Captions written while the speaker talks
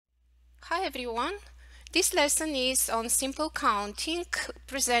Hi everyone. This lesson is on simple counting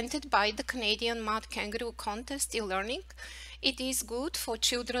presented by the Canadian Math Kangaroo contest e-learning. It is good for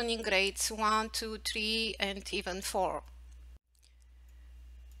children in grades 1, 2, 3 and even 4.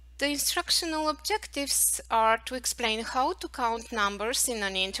 The instructional objectives are to explain how to count numbers in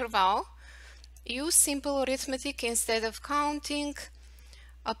an interval, use simple arithmetic instead of counting,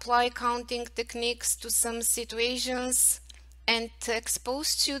 apply counting techniques to some situations, and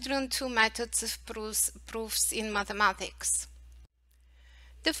expose children to methods of proofs in mathematics.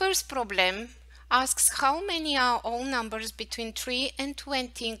 The first problem asks how many are all numbers between 3 and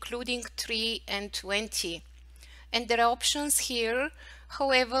 20, including 3 and 20. And there are options here.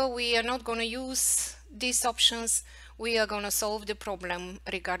 However, we are not going to use these options. We are going to solve the problem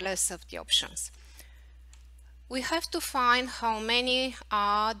regardless of the options. We have to find how many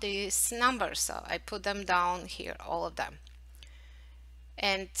are these numbers. So I put them down here, all of them.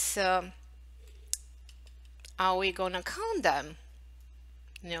 And are we gonna count them?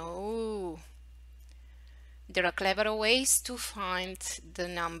 No. There are clever ways to find the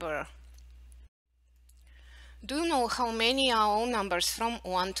number. Do you know how many are all numbers from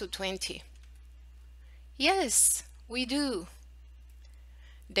 1 to 20? Yes, we do.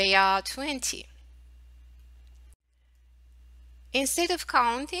 They are 20. Instead of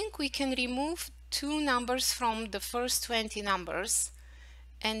counting, we can remove two numbers from the first 20 numbers.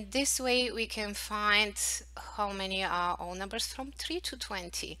 And this way we can find how many are all numbers from 3 to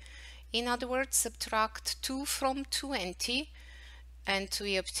 20. In other words, subtract 2 from 20 and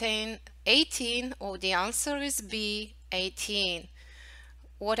we obtain 18, or the answer is B, 18.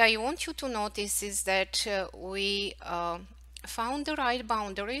 What I want you to notice is that we found the right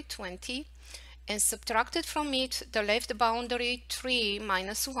boundary, 20, and subtracted from it the left boundary, 3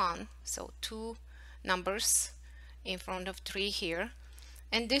 minus 1. So two numbers in front of 3 here.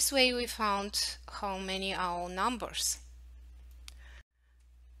 And this way we found how many are all numbers.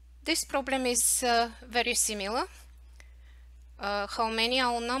 This problem is very similar. How many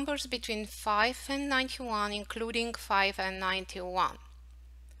are all numbers between 5 and 91, including 5 and 91.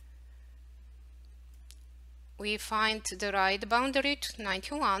 We find the right boundary to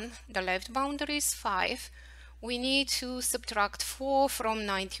 91, the left boundary is 5. We need to subtract 4 from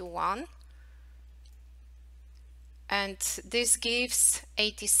 91. And this gives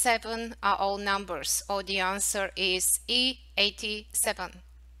 87 are all numbers, or the answer is E, 87.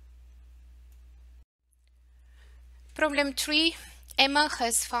 Problem 3. Emma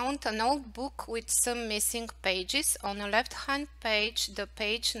has found an old book with some missing pages. On the left hand page, the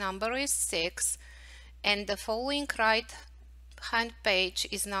page number is 6, and the following right hand page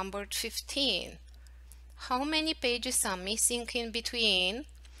is numbered 15. How many pages are missing in between?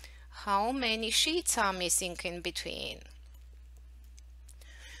 How many sheets are missing in between?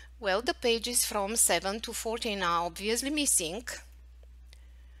 Well, the pages from 7 to 14 are obviously missing.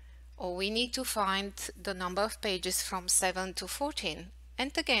 Or we need to find the number of pages from 7 to 14.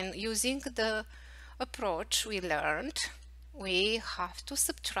 And again, using the approach we learned, we have to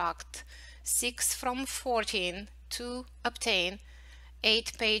subtract 6 from 14 to obtain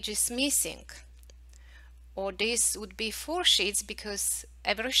 8 pages missing. Or this would be 4 sheets because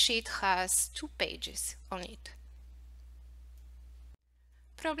every sheet has 2 pages on it.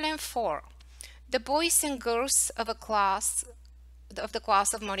 Problem 4. The boys and girls of the class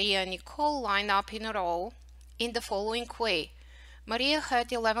of Maria and Nicole lined up in a row in the following way. Maria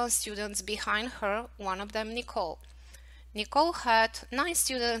had 11 students behind her, one of them Nicole. Nicole had 9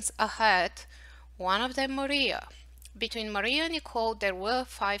 students ahead, one of them Maria. Between Maria and Nicole there were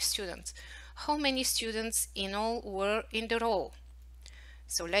 5 students. How many students in all were in the row?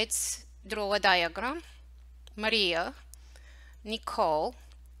 So let's draw a diagram. Maria, Nicole.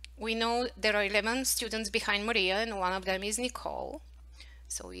 We know there are 11 students behind Maria and one of them is Nicole.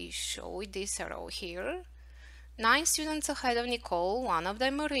 So we show this arrow here. 9 students ahead of Nicole, one of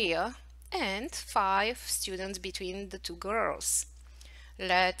them Maria, and 5 students between the two girls.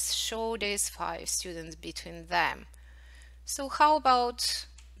 Let's show these 5 students between them. So how about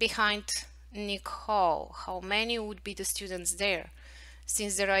behind Nicole? How many would be the students there?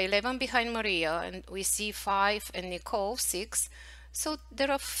 Since there are 11 behind Maria and we see 5 and Nicole 6, so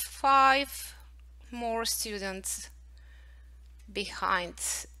there are 5 more students behind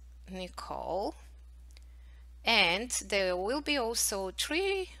Nicole, and there will be also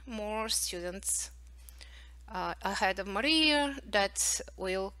 3 more students ahead of Maria. That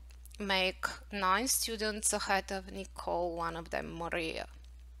will make 9 students ahead of Nicole, one of them Maria.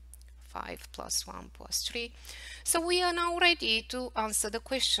 5 plus 1 plus 3. So we are now ready to answer the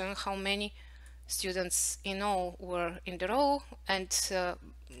question how many students in all were in the row, and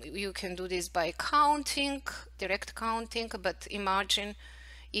you can do this by counting, direct counting, but imagine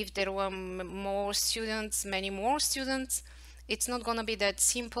if there were more students, many more students, it's not going to be that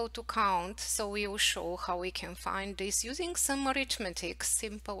simple to count. So we will show how we can find this using some arithmetic,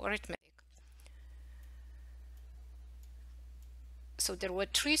 simple arithmetic. So there were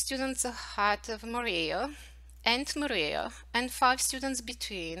 3 students ahead of Maria, and 5 students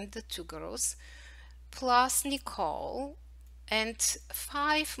between the 2 girls, plus Nicole, and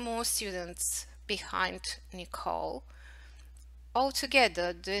 5 more students behind Nicole.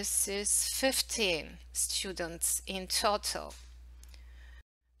 Altogether, this is 15 students in total.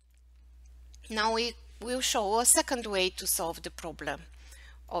 Now we will show a second way to solve the problem.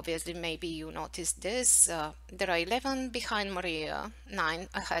 Obviously, maybe you noticed this. There are 11 behind Maria, 9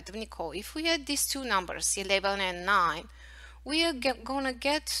 ahead of Nicole. If we add these two numbers, 11 and 9, we are gonna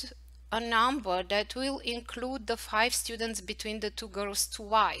get a number that will include the 5 students between the 2 girls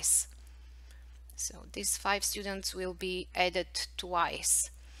twice. So these 5 students will be added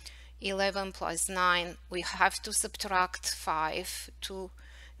twice. 11 plus 9, we have to subtract 5 to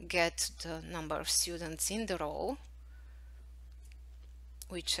get the number of students in the row,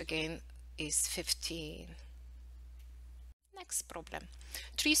 which again is 15. Next problem.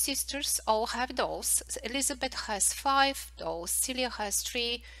 3 sisters all have dolls. Elizabeth has 5 dolls, Celia has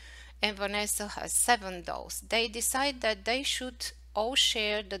 3, and Vanessa has 7 dolls. They decide that they should all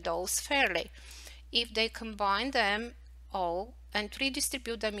share the dolls fairly. If they combine them all and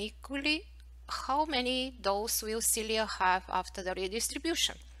redistribute them equally, how many dolls will Celia have after the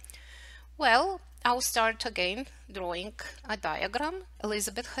redistribution? Well, I'll start again drawing a diagram.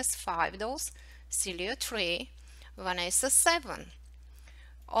 Elizabeth has 5 dolls, Celia 3, Vanessa 7.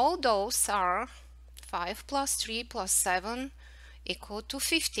 All dolls are 5 plus 3 plus 7 equal to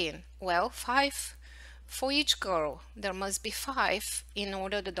 15. Well, 5 for each girl. There must be 5 in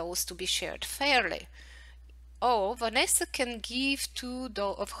order the dolls to be shared fairly. Oh, Vanessa can give 2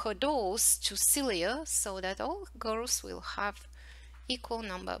 of her dolls to Celia so that all girls will have equal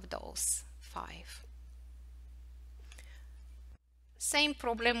number of dolls, 5. Same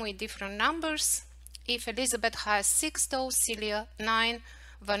problem with different numbers. If Elizabeth has 6 dolls, Celia 9,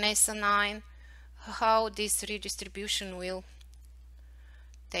 Vanessa 9, how this redistribution will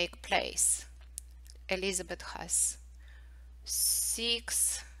take place? Elizabeth has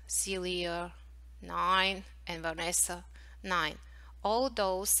 6, Celia 9, and Vanessa 9. All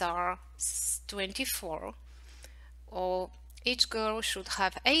those are 24. Or each girl should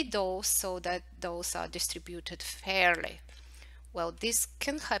have 8 dolls so that those are distributed fairly. Well, this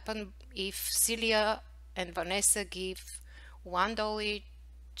can happen if Celia and Vanessa give 1 doll each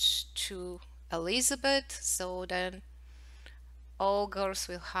to Elizabeth, so then all girls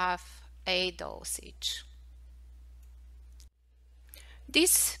will have 8 dolls each.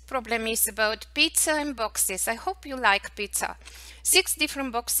 This problem is about pizza and boxes. I hope you like pizza. 6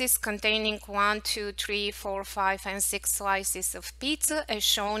 different boxes containing 1, 2, 3, 4, 5, and 6 slices of pizza, as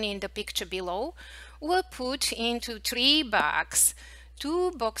shown in the picture below, were put into 3 bags,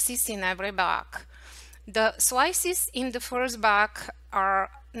 2 boxes in every bag. The slices in the first bag are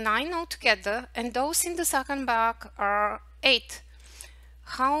 9 altogether, and those in the second bag are 8.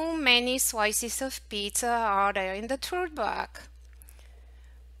 How many slices of pizza are there in the third bag?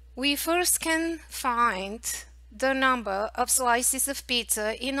 We first can find the number of slices of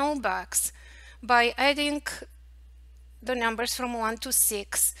pizza in all bags by adding the numbers from 1 to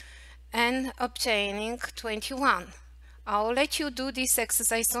 6 and obtaining 21. I'll let you do this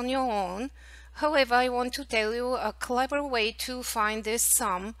exercise on your own. However, I want to tell you a clever way to find this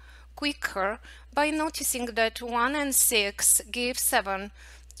sum quicker by noticing that 1 and 6 give 7,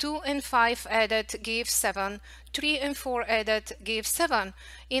 2 and 5 added give 7, 3 and 4 added give 7.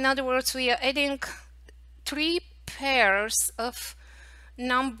 In other words, we are adding 3 pairs of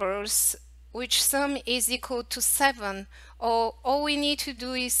numbers which sum is equal to 7. All we need to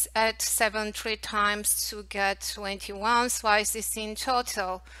do is add 7 3 times to get 21 slices in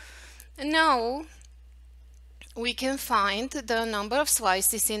total. Now we can find the number of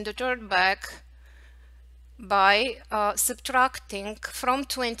slices in the third bag by subtracting from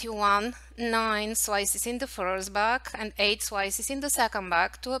 21 9 slices in the first bag and 8 slices in the second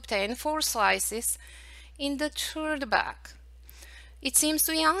bag to obtain 4 slices in the third bag. It seems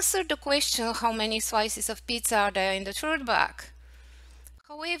we answered the question how many slices of pizza are there in the third bag.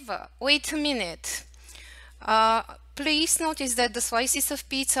 However, wait a minute. Please notice that the slices of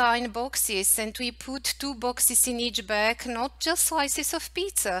pizza are in boxes and we put 2 boxes in each bag, not just slices of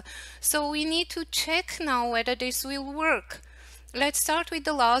pizza. So we need to check now whether this will work. Let's start with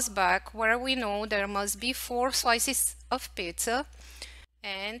the last bag where we know there must be 4 slices of pizza.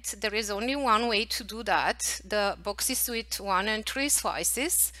 And there is only one way to do that, the boxes with 1 and 3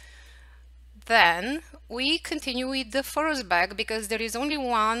 slices. Then we continue with the first bag because there is only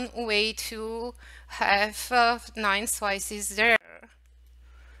one way to have 9 slices there,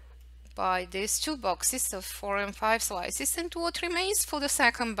 by these two boxes of 4 and 5 slices. And what remains for the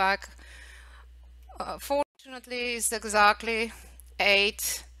second bag, fortunately, is exactly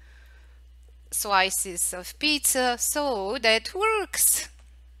 8 slices of pizza, so that works.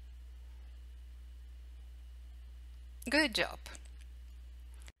 Good job.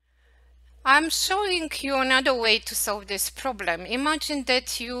 I'm showing you another way to solve this problem. Imagine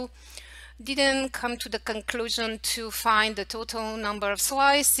that you didn't come to the conclusion to find the total number of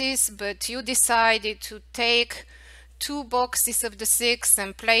slices, but you decided to take 2 boxes of the 6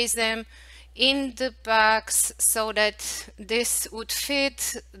 and place them in the bags so that this would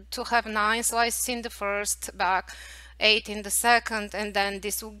fit to have 9 slices in the first bag, 8 in the second, and then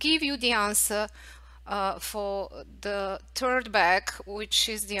this will give you the answer for the third bag, which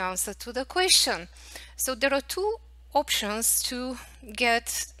is the answer to the question. So there are 2 options to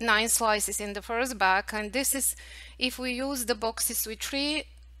get 9 slices in the first bag, and this is if we use the boxes with 3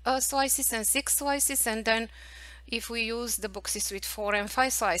 slices and 6 slices, and then if we use the boxes with 4 and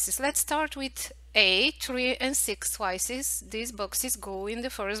 5 slices. Let's start with A, 3 and 6 slices. These boxes go in the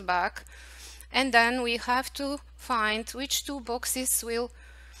first bag, and then we have to find which 2 boxes will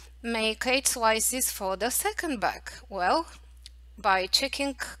make 8 slices for the second bag. Well, by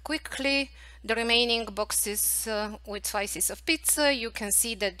checking quickly the remaining boxes with slices of pizza, you can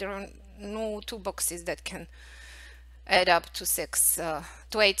see that there are no 2 boxes that can add up to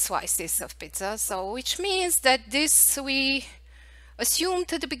 8 slices of pizza. So which means that this, we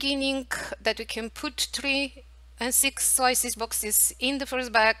assumed at the beginning that we can put 3 and 6 slices boxes in the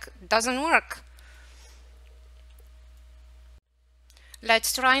first bag, doesn't work.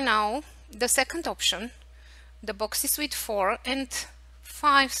 Let's try now the second option, the boxes with 4 and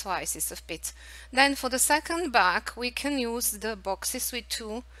 5 slices of pizza. Then for the second bag we can use the boxes with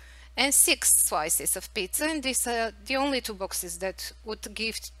 2 and 6 slices of pizza, and these are the only 2 boxes that would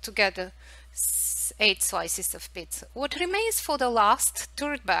give together 8 slices of pizza. What remains for the last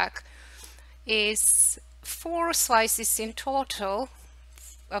third bag is 4 slices in total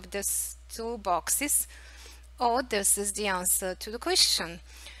of these 2 boxes. Oh, this is the answer to the question.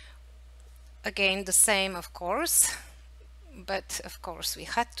 Again, the same, of course, but of course we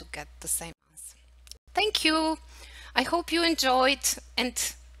had to get the same answer. Thank you. I hope you enjoyed,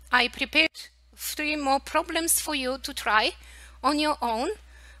 and I prepared 3 more problems for you to try on your own.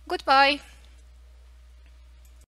 Goodbye.